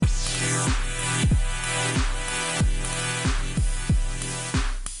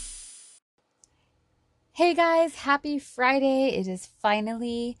Hey guys, happy Friday. It is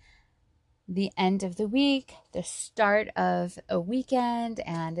finally the end of the week, the start of a weekend,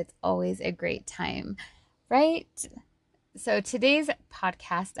 and it's always a great time, right? So today's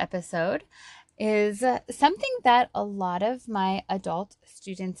podcast episode is something that a lot of my adult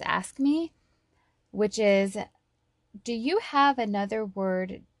students ask me, which is, do you have another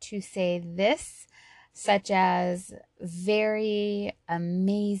word to say this, such as very,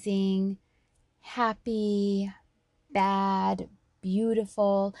 amazing, happy, bad,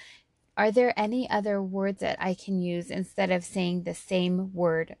 beautiful? Are there any other words that I can use instead of saying the same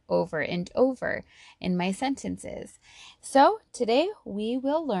word over and over in my sentences? So today we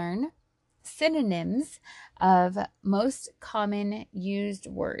will learn synonyms of most common used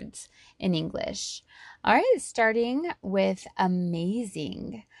words in English. All right, starting with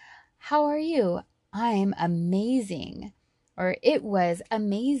amazing. How are you? I'm amazing. Or it was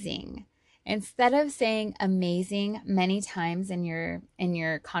amazing. Instead of saying amazing many times in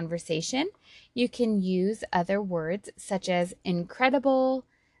your conversation, you can use other words such as incredible,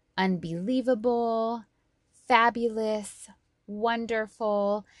 unbelievable, fabulous,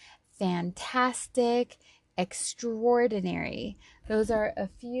 wonderful, fantastic, extraordinary. Those are a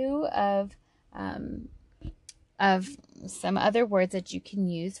few of some other words that you can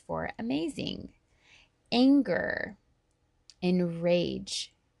use for amazing. Anger,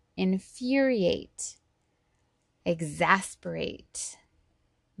 enrage, infuriate, exasperate,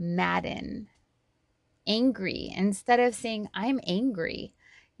 madden, angry. Instead of saying I'm angry,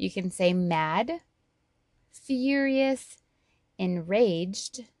 you can say mad, furious,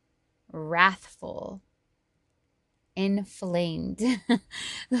 enraged, wrathful, inflamed.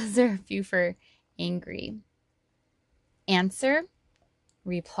 Those are a few for angry. Answer,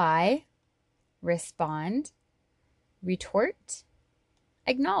 reply, respond, retort,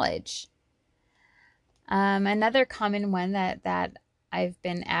 acknowledge. Another common one that I've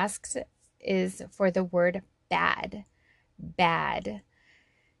been asked is for the word bad. Bad.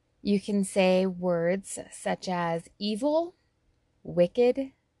 You can say words such as evil,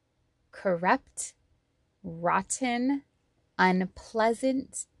 wicked, corrupt, rotten,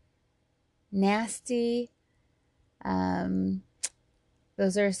 unpleasant, nasty.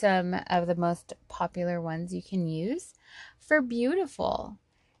 Those are some of the most popular ones you can use. For beautiful,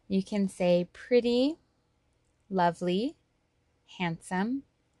 you can say pretty, lovely, handsome,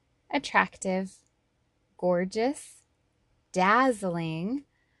 attractive, gorgeous, dazzling,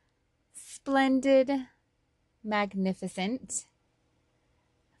 splendid, magnificent,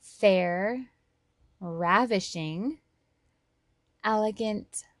 fair, ravishing,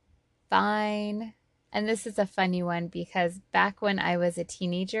 elegant, fine. And this is a funny one because back when I was a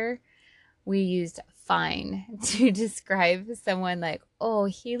teenager, we used fine to describe someone like, oh,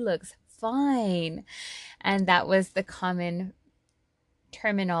 he looks fine. And that was the common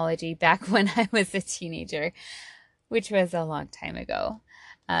terminology back when I was a teenager, which was a long time ago.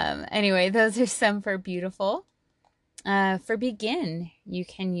 Anyway, those are some for beautiful. For begin, you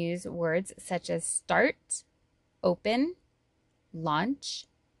can use words such as start, open, launch,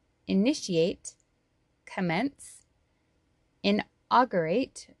 initiate, commence,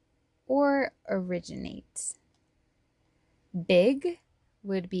 inaugurate, or originate. Big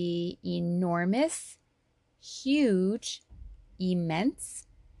would be enormous, huge, immense,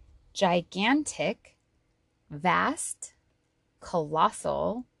 gigantic, vast,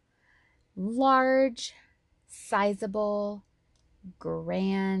 colossal, large, sizable,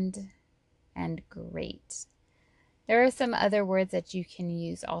 grand, and great. There are some other words that you can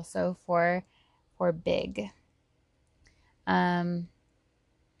use also for big.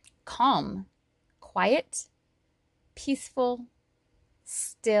 Calm, quiet, peaceful,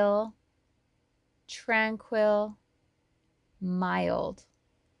 still, tranquil, mild,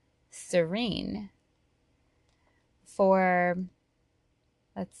 serene. For,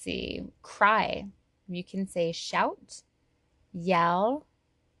 let's see, cry, you can say shout, yell,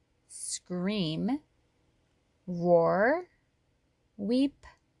 scream, roar, weep,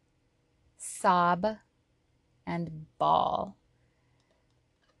 sob, and bawl.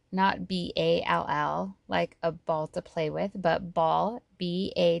 Not B-A-L-L, like a ball to play with, but bawl,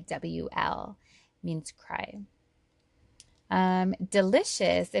 B-A-W-L, means cry.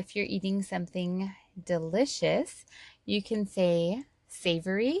 Delicious, if you're eating something delicious, you can say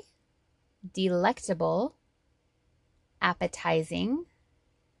savory, delectable, appetizing,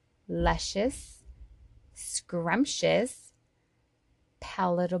 luscious, scrumptious,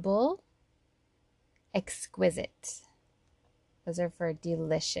 palatable, exquisite. Those are for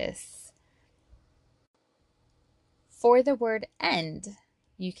delicious. For the word end,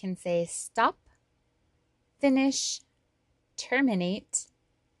 you can say stop, finish, terminate,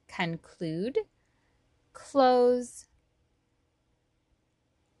 conclude, close,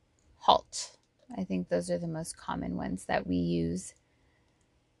 halt. I think those are the most common ones that we use.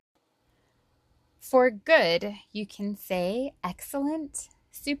 For good, you can say excellent,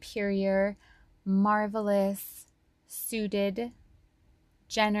 superior, marvelous, suited,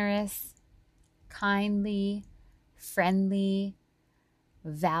 generous, kindly, friendly,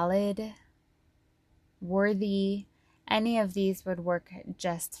 valid, worthy. Any of these would work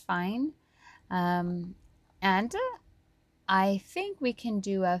just fine. And I think we can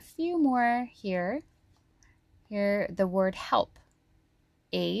do a few more here. Here, the word help,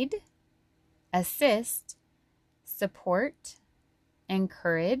 aid, assist, support,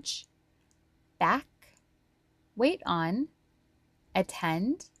 encourage, back, wait on,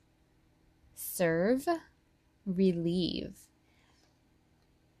 attend, serve, relieve.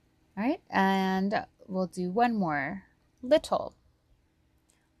 All right, and we'll do one more. Little,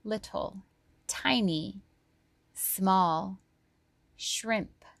 little, tiny, small,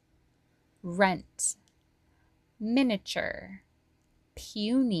 shrimp, rent, miniature,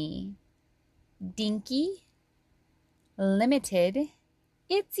 puny, dinky, limited,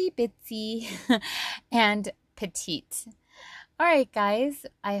 itsy bitsy, and petite. All right, guys,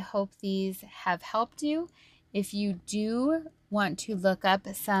 I hope these have helped you. If you do want to look up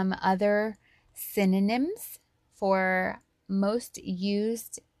some other synonyms for most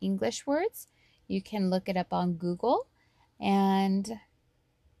used English words, you can look it up on Google, and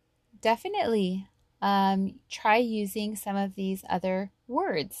definitely try using some of these other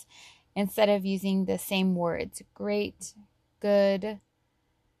words instead of using the same words. Great, good,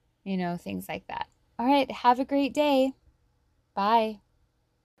 things like that. All right, have a great day. Bye.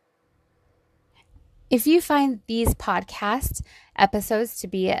 If you find these podcast episodes to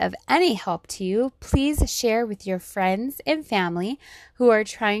be of any help to you, please share with your friends and family who are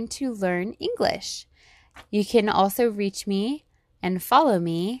trying to learn English. You can also reach me and follow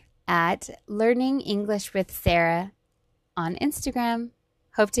me at Learning English with Sarah on Instagram.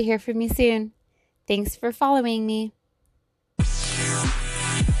 Hope to hear from you soon. Thanks for following me.